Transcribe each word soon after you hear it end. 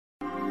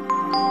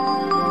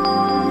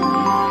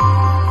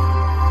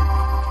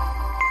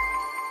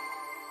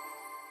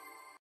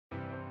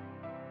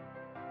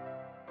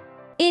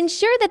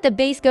Ensure that the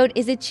base coat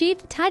is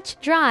achieved touch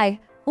dry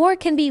or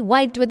can be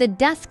wiped with a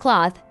dust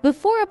cloth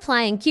before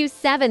applying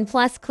Q7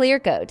 Plus Clear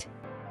Coat.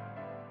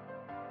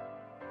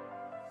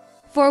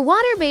 For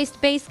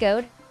water-based base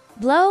coat,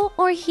 blow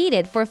or heat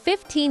it for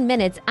 15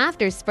 minutes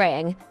after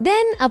spraying,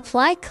 then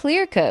apply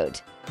Clear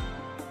Coat.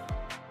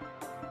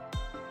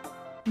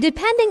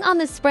 Depending on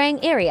the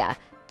spraying area,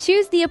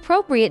 choose the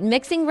appropriate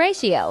mixing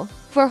ratio.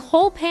 For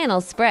whole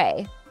panel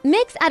spray,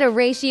 mix at a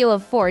ratio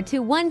of 4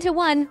 to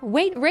 1:1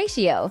 weight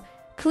ratio.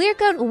 Clear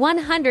Coat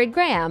 100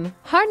 gram,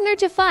 hardener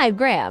to 5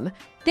 gram,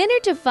 thinner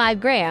to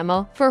 5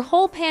 gram. For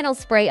whole panel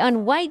spray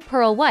on white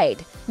pearl white,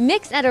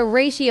 mix at a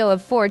ratio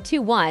of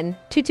 4:1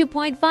 to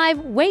 2.5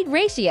 weight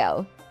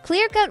ratio.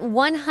 Clear Coat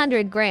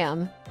 100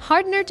 gram,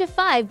 hardener to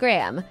 5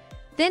 gram,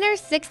 thinner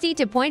 60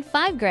 to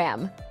 0.5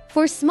 gram.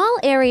 For small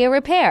area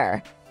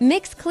repair,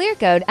 mix Clear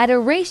Coat at a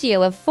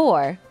ratio of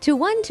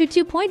 4:1 to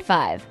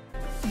 2.5.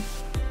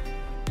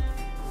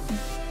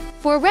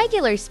 For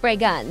regular spray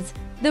guns,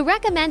 the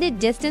recommended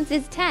distance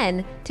is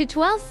 10 to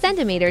 12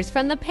 centimeters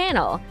from the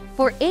panel.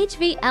 For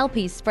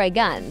HVLP spray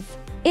guns,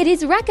 it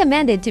is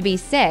recommended to be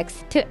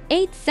 6 to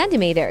 8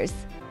 centimeters.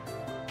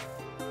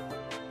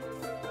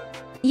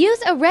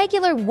 Use a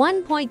regular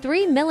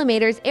 1.3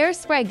 mm air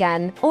spray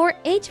gun or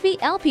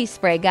HVLP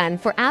spray gun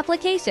for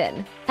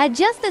application.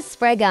 Adjust the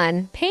spray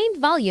gun paint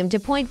volume to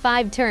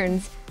 0.5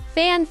 turns.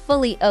 Fan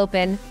fully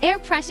open, air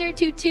pressure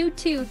to 2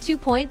 to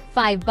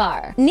 2.5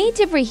 bar. Need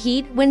to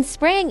preheat when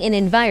spraying in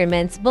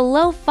environments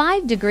below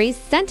 5 degrees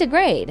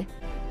centigrade.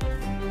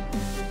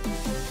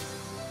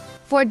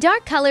 For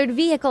dark-colored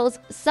vehicles,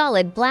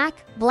 solid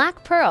black,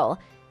 black pearl,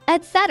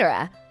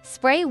 etc.,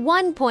 spray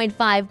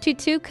 1.5 to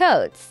 2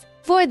 coats.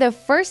 For the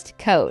first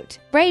coat,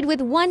 sprayed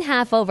with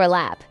 1/2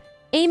 overlap,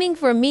 aiming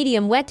for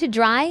medium wet to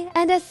dry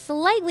and a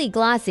slightly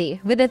glossy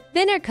with a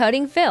thinner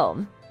coating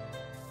film.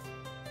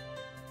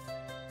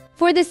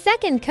 For the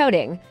second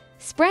coating,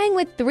 spraying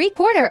with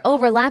 3/4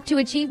 overlap to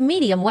achieve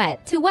medium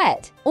wet to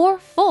wet or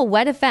full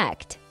wet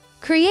effect.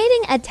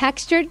 Creating a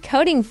textured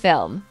coating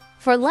film.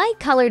 For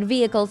light-colored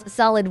vehicles,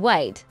 solid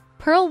white,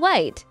 pearl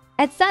white,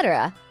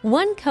 etc.,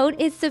 1 coat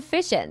is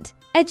sufficient.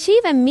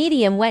 Achieve a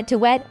medium wet to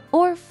wet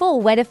or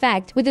full wet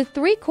effect with a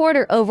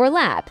 3/4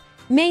 overlap,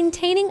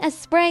 maintaining a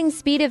spraying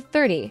speed of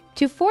 30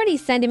 to 40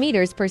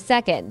 centimeters per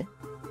second.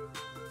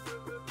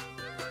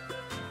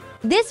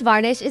 This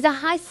varnish is a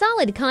high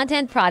solid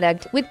content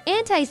product with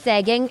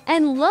anti-sagging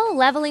and low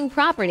leveling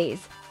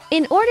properties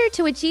in order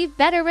to achieve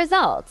better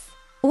results.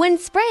 When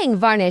spraying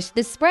varnish,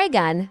 the spray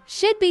gun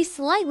should be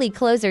slightly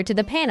closer to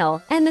the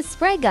panel and the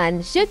spray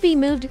gun should be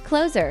moved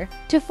closer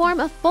to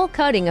form a full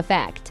coating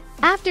effect.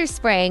 After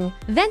spraying,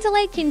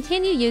 ventilate,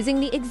 continue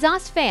using the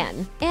exhaust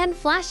fan, and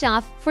flash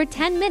off for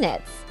 10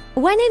 minutes.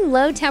 When in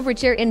low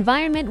temperature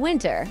environment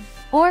winter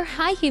or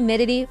high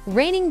humidity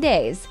raining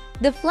days,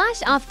 the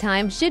flash off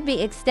time should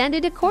be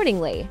extended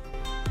accordingly.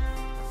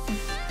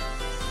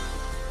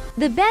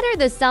 The better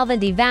the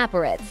solvent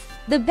evaporates,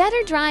 the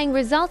better drying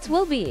results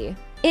will be.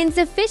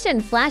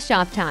 Insufficient flash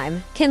off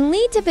time can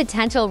lead to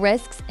potential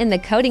risks in the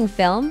coating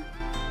film.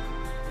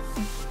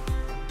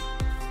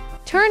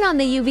 Turn on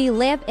the UV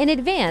lamp in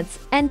advance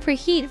and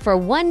preheat for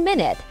 1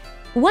 minute.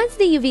 Once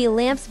the UV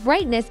lamp's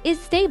brightness is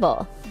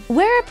stable,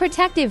 wear a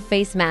protective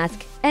face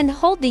mask and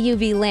hold the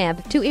UV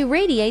lamp to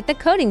irradiate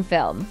the coating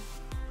film.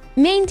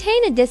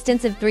 Maintain a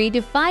distance of 3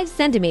 to 5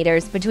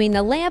 centimeters between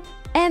the lamp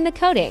and the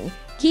coating,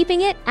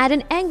 keeping it at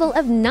an angle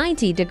of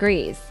 90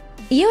 degrees.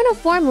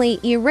 Uniformly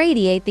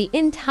irradiate the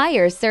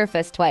entire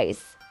surface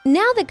twice.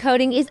 Now the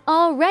coating is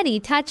already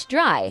touch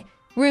dry.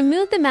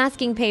 Remove the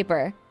masking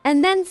paper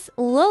and then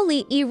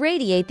slowly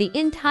irradiate the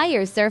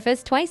entire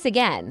surface twice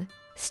again.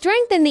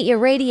 Strengthen the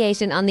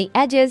irradiation on the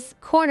edges,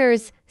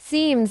 corners,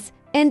 seams,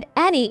 and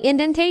any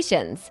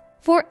indentations.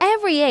 For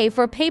every A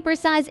for paper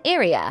size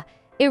area,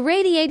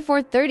 irradiate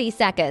for 30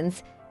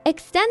 seconds.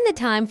 Extend the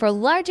time for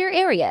larger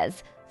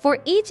areas. For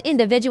each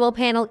individual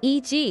panel,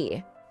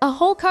 e.g., a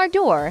whole car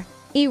door,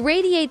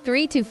 irradiate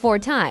 3 to 4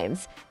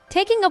 times,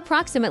 taking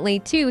approximately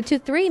 2 to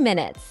 3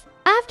 minutes.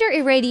 After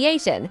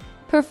irradiation,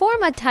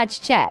 perform a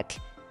touch check.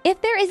 If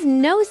there is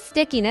no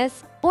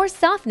stickiness or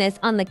softness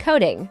on the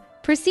coating,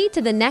 proceed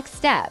to the next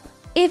step.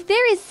 If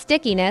there is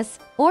stickiness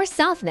or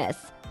softness,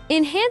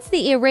 enhance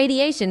the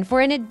irradiation for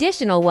an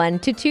additional 1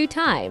 to 2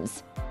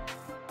 times.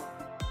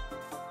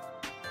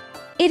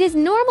 It is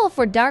normal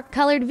for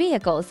dark-colored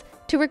vehicles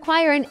to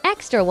require an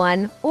extra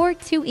 1 or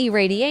 2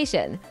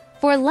 irradiation.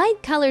 For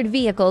light-colored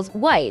vehicles,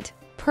 white,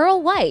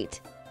 pearl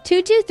white,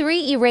 2 to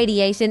 3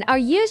 irradiation are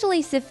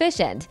usually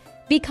sufficient.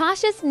 Be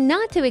cautious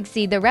not to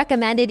exceed the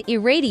recommended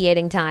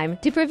irradiating time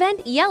to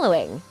prevent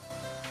yellowing.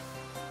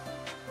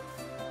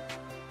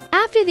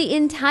 After the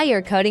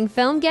entire coating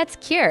film gets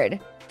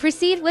cured,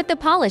 proceed with the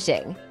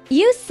polishing.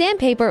 Use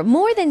sandpaper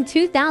more than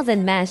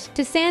 2000 mesh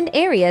to sand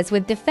areas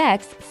with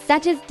defects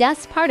such as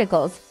dust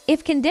particles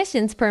if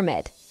conditions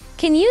permit.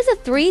 Can use a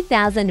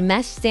 3000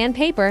 mesh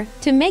sandpaper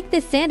to make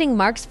the sanding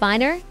marks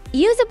finer?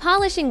 Use a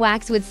polishing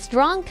wax with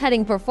strong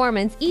cutting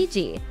performance,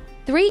 e.g.,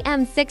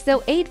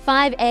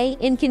 3M6085A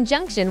in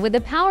conjunction with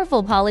the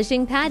powerful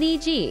polishing pad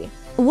e.g.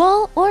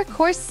 wool or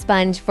coarse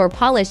sponge for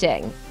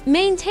polishing.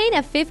 Maintain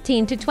a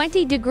 15 to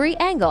 20 degree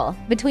angle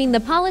between the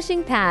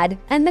polishing pad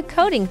and the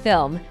coating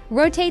film.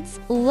 Rotate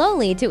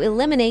slowly to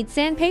eliminate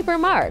sandpaper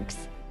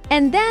marks.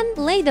 And then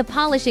lay the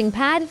polishing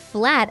pad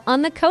flat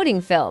on the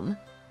coating film.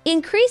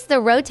 Increase the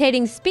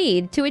rotating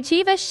speed to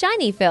achieve a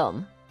shiny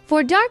film.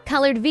 For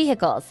dark-colored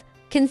vehicles,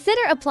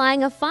 consider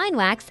applying a fine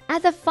wax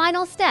as a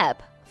final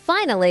step.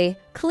 Finally,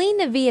 clean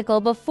the vehicle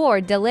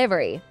before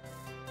delivery.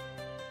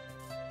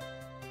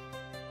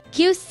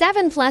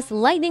 Q7 Plus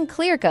Lightning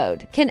Clear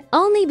Coat can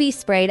only be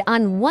sprayed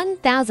on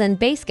 1000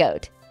 base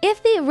coat.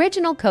 If the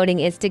original coating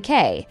is to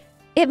K,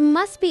 it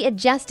must be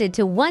adjusted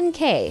to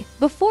 1K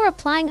before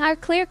applying our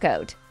clear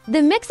coat.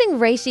 The mixing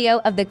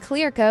ratio of the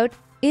clear coat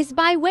is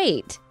by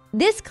weight.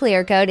 This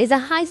clear coat is a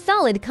high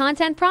solid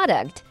content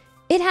product.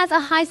 It has a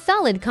high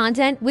solid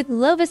content with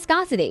low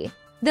viscosity.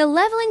 The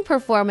leveling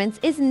performance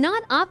is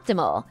not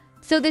optimal,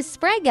 so the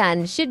spray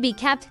gun should be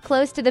kept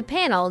close to the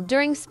panel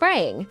during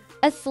spraying.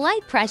 A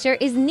slight pressure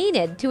is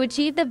needed to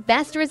achieve the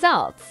best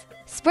results.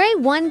 Spray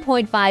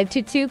 1.5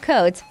 to 2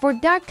 coats for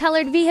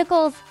dark-colored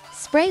vehicles.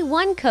 Spray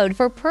 1 coat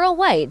for pearl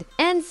white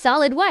and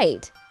solid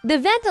white. The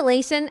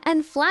ventilation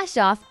and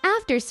flash-off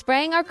after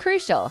spraying are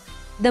crucial.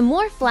 The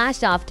more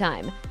flash-off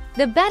time,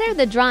 the better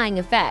the drying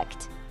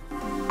effect.